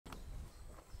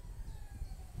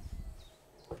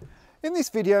In this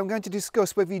video I'm going to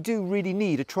discuss whether you do really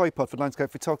need a tripod for landscape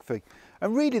photography,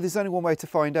 and really there's only one way to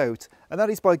find out, and that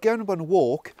is by going on a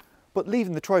walk but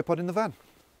leaving the tripod in the van.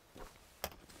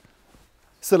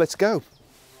 So let's go.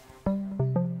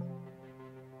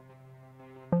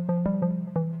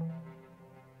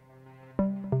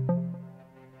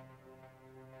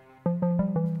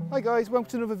 Hi guys,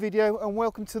 welcome to another video and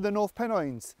welcome to the North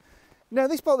Pennines. Now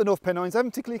this part of the North Pennines I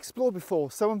haven't particularly explored before,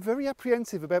 so I'm very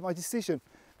apprehensive about my decision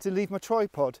to leave my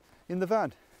tripod in the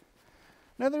van.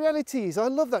 Now the reality is I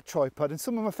love that tripod and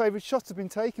some of my favourite shots have been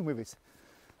taken with it.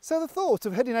 So the thought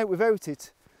of heading out without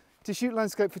it to shoot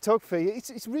landscape photography,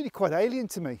 it's really quite alien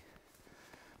to me.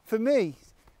 For me,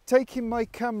 taking my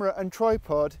camera and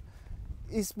tripod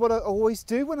is what I always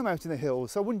do when I'm out in the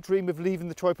hills. I wouldn't dream of leaving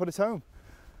the tripod at home.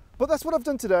 But that's what I've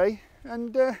done today,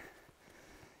 and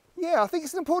yeah, I think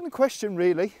it's an important question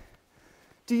really.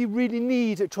 Do you really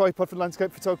need a tripod for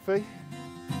landscape photography?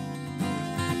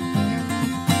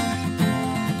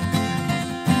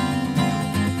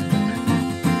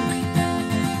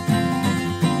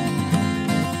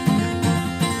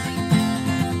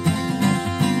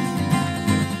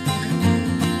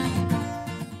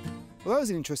 Well, that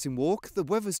was an interesting walk. The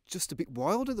weather's just a bit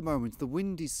wild at the moment. The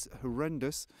wind is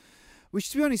horrendous, which,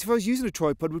 to be honest, if I was using a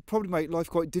tripod would probably make life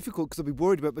quite difficult because I'd be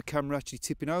worried about the camera actually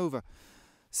tipping over.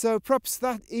 So perhaps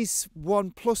that is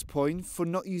one plus point for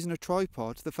not using a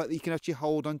tripod, the fact that you can actually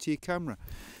hold onto your camera.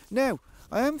 Now,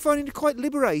 I am finding it quite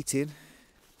liberating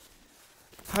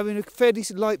having a fairly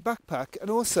light backpack and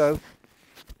also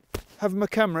having my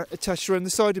camera attached around the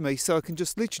side of me, so I can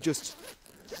just literally just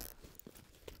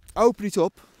open it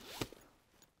up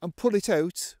and pull it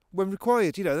out when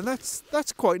required, you know, and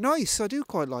that's quite nice. I do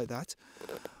quite like that.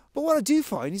 But what I do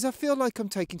find is I feel like I'm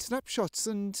taking snapshots,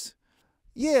 and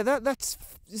yeah, that's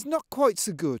not quite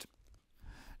so good.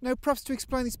 Now, perhaps to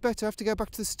explain this better, I have to go back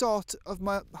to the start of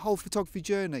my whole photography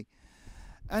journey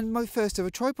and my first ever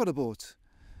tripod I bought.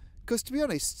 Because to be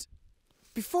honest,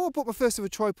 before I bought my first ever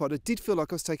tripod, I did feel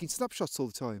like I was taking snapshots all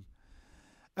the time.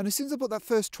 And as soon as I bought that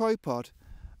first tripod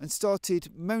and started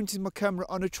mounting my camera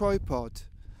on a tripod,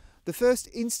 the first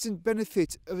instant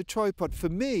benefit of a tripod for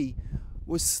me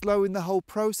was slowing the whole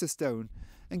process down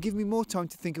and giving me more time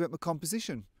to think about my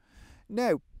composition.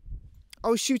 Now, I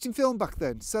was shooting film back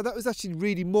then, so that was actually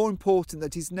really more important than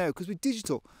it is now, because with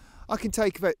digital, I can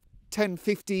take about 10,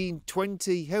 15,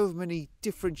 20, however many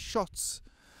different shots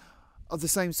of the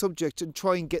same subject and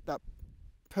try and get that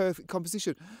perfect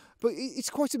composition. But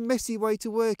it's quite a messy way to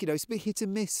work, you know, it's a bit hit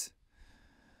and miss.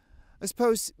 I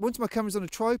suppose once my camera's on a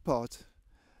tripod,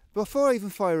 before I even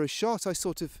fire a shot, I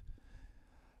sort of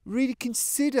really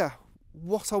consider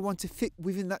what I want to fit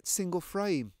within that single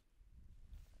frame.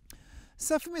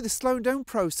 So for me, the slowing down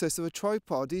process of a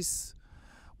tripod is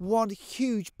one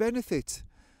huge benefit,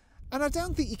 and I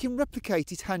don't think you can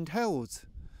replicate it handheld.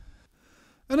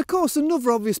 And of course,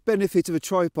 another obvious benefit of a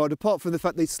tripod, apart from the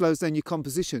fact that it slows down your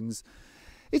compositions,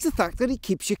 is the fact that it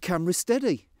keeps your camera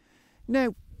steady.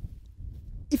 Now,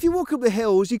 if you walk up the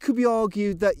hills, you could be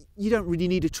argued that you don't really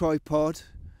need a tripod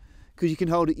because you can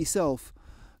hold it yourself,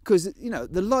 because, you know,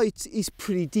 the light is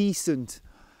pretty decent.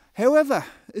 However,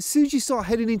 as soon as you start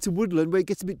heading into woodland where it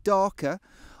gets a bit darker,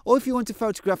 or if you want to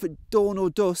photograph at dawn or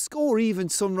dusk, or even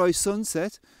sunrise,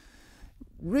 sunset,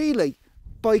 really,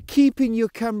 by keeping your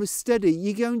camera steady,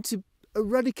 you're going to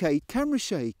eradicate camera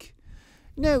shake.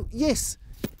 Now, yes,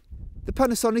 the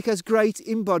Panasonic has great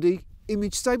in-body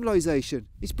image stabilisation.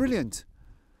 It's brilliant.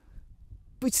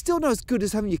 But it's still not as good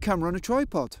as having your camera on a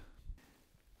tripod.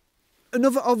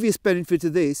 Another obvious benefit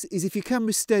of this is if your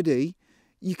camera's steady,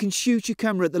 you can shoot your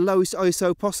camera at the lowest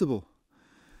ISO possible.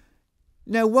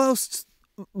 Now, whilst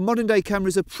modern day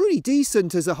cameras are pretty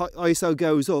decent as the ISO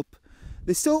goes up,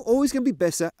 they're still always going to be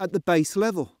better at the base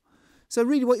level. So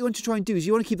really what you want to try and do is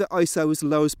you want to keep that ISO as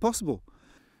low as possible.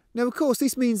 Now, of course,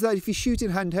 this means that if you're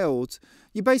shooting handheld,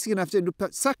 you're basically going to have to end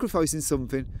up sacrificing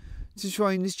something to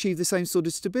try and achieve the same sort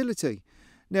of stability.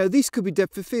 Now, this could be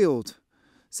depth of field.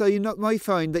 So you might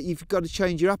find that you've got to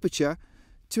change your aperture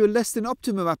to a less than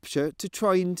optimum aperture to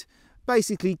try and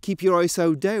basically keep your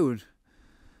ISO down.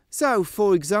 So,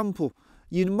 for example,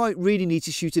 you might really need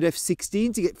to shoot at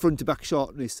f16 to get front to back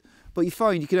sharpness, but you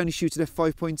find you can only shoot at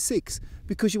f5.6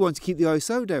 because you want to keep the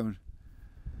ISO down.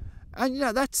 And you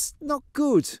know, that's not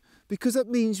good, because that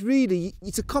means really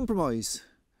it's a compromise.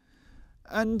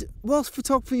 And whilst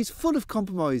photography is full of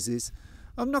compromises,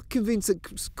 I'm not convinced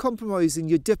that compromising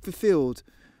your depth of field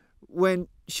when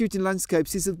shooting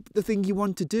landscapes is the thing you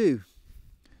want to do.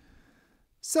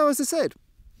 So as I said,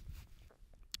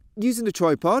 using a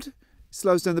tripod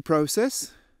slows down the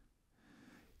process,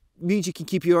 means you can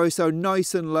keep your ISO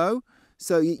nice and low,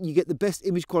 so you get the best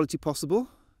image quality possible.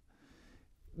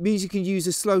 Means you can use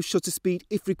a slow shutter speed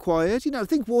if required. You know,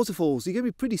 think waterfalls. You're going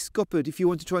to be pretty scuppered if you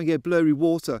want to try and get blurry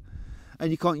water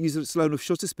and you can't use it at slow enough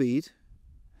shutter speed.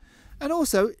 And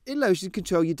also, it allows you to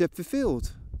control your depth of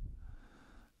field.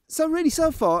 So really,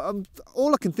 so far,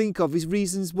 all I can think of is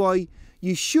reasons why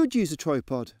you should use a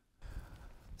tripod.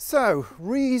 So,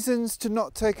 reasons to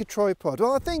not take a tripod.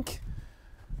 Well, I think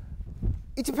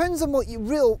it depends on what your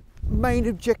real main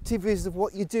objective is of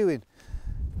what you're doing.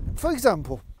 For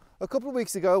example, a couple of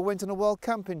weeks ago I went on a wild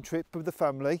camping trip with the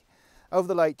family over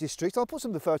the Lake District. I'll put some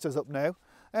of the photos up now.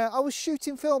 I was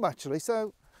shooting film actually,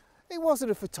 so it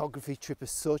wasn't a photography trip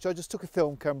as such. I just took a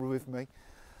film camera with me.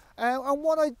 And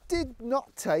what I did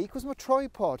not take was my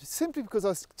tripod, simply because I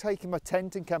was taking my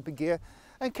tent and camping gear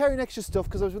and carrying extra stuff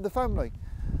because I was with the family.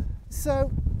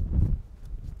 So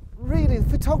really,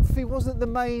 photography wasn't the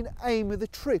main aim of the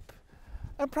trip.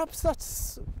 And perhaps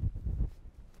that's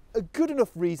a good enough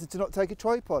reason to not take a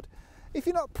tripod. If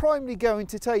you're not primarily going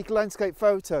to take landscape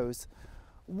photos,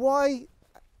 why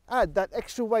add that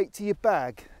extra weight to your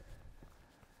bag,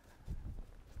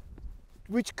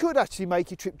 which could actually make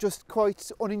your trip just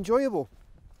quite unenjoyable?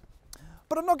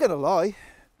 But I'm not going to lie,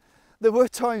 there were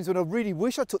times when I really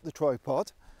wish I took the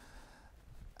tripod,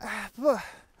 but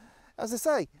as I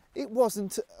say, it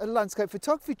wasn't a landscape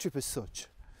photography trip as such.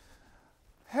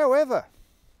 However,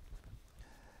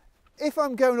 if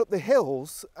I'm going up the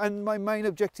hills and my main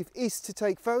objective is to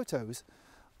take photos,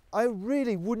 I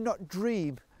really would not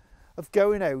dream of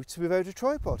going out without a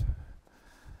tripod.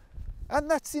 And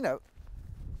that's, you know,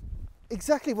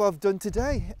 exactly what I've done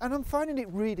today, and I'm finding it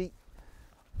really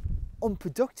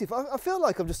unproductive. I feel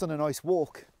like I'm just on a nice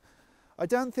walk. I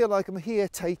don't feel like I'm here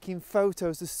taking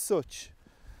photos as such,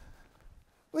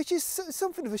 which is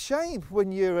something of a shame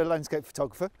when you're a landscape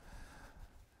photographer.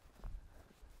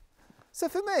 So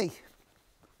for me,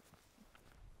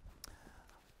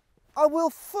 I will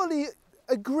fully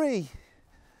agree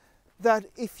that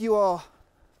if you are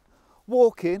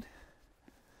walking,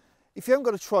 if you haven't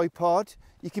got a tripod,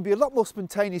 you can be a lot more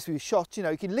spontaneous with your shots. You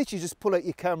know, you can literally just pull out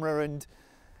your camera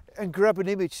and grab an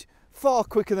image far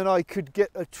quicker than I could get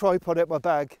a tripod out my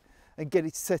bag and get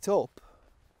it set up.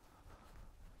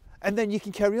 And then you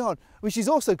can carry on, which is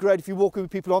also great if you're walking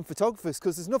with people who aren't photographers,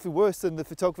 because there's nothing worse than the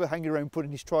photographer hanging around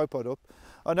putting his tripod up.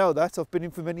 I know that, I've been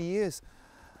in for many years.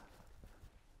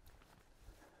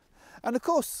 And of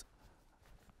course,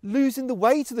 losing the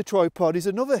weight of the tripod is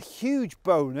another huge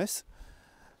bonus,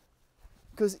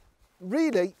 because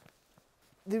really,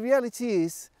 the reality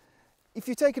is, if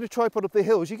you're taking a tripod up the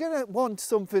hills, you're going to want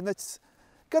something that's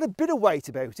got a bit of weight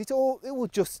about it, or it will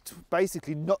just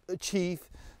basically not achieve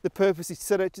the purpose it's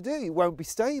set out to do. It won't be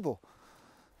stable.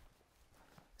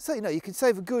 So, you know, you can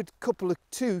save a good couple of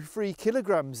 2-3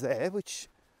 kilograms there, which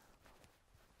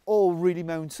all really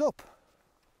mounts up.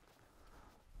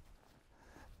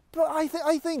 But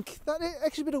I think that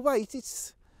extra bit of weight,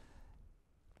 it's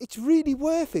really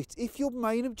worth it if your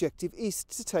main objective is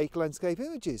to take landscape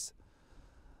images.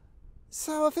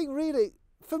 So I think really,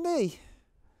 for me,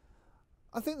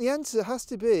 I think the answer has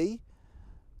to be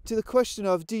to the question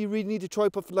of, do you really need a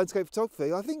tripod for landscape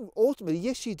photography? I think ultimately,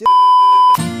 yes you do.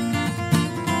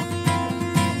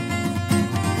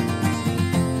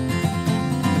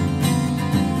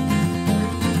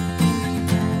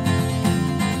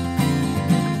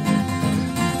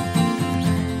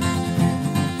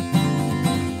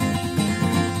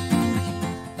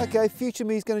 Okay, future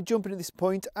me is going to jump in at this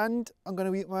point, and I'm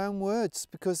going to eat my own words,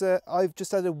 because I've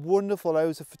just had a wonderful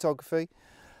hours of photography.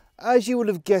 As you will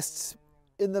have guessed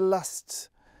in the last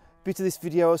bit of this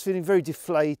video, I was feeling very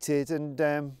deflated, and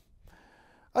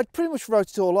I'd pretty much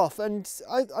wrote it all off. And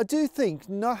I do think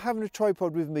not having a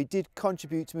tripod with me did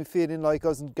contribute to me feeling like I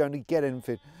wasn't going to get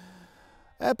anything.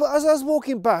 But as I was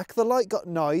walking back, the light got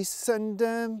nice, and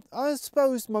I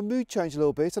suppose my mood changed a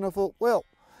little bit, and I thought, well,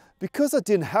 because I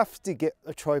didn't have to get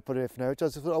a tripod or anything out, I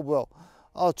just thought, oh, well,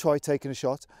 I'll try taking a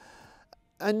shot.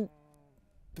 And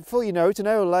before you know it, an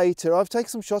hour later, I've taken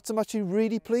some shots I'm actually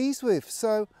really pleased with.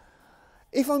 So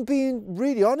if I'm being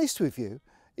really honest with you,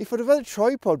 if I'd have had a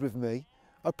tripod with me,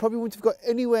 I probably wouldn't have got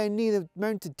anywhere near the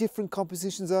amount of different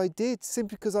compositions I did,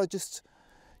 simply because I just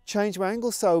changed my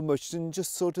angle so much and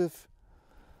just sort of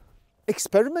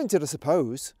experimented, I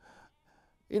suppose.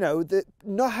 You know,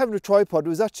 not having a tripod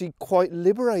was actually quite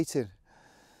liberating.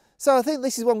 So I think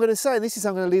this is what I'm going to say, and this is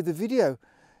how I'm going to leave the video.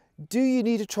 Do you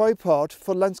need a tripod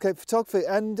for landscape photography?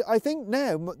 And I think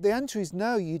now the answer is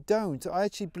no, you don't. I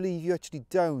actually believe you actually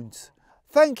don't.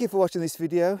 Thank you for watching this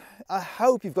video. I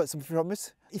hope you've got something from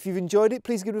it. If you've enjoyed it,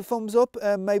 please give it a thumbs up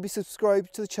and maybe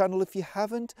subscribe to the channel if you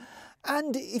haven't.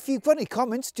 And if you've got any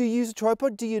comments, do you use a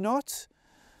tripod? Do you not?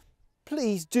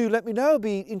 Please do let me know. I'll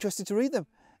be interested to read them.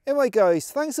 Anyway guys,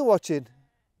 thanks for watching.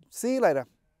 See you later.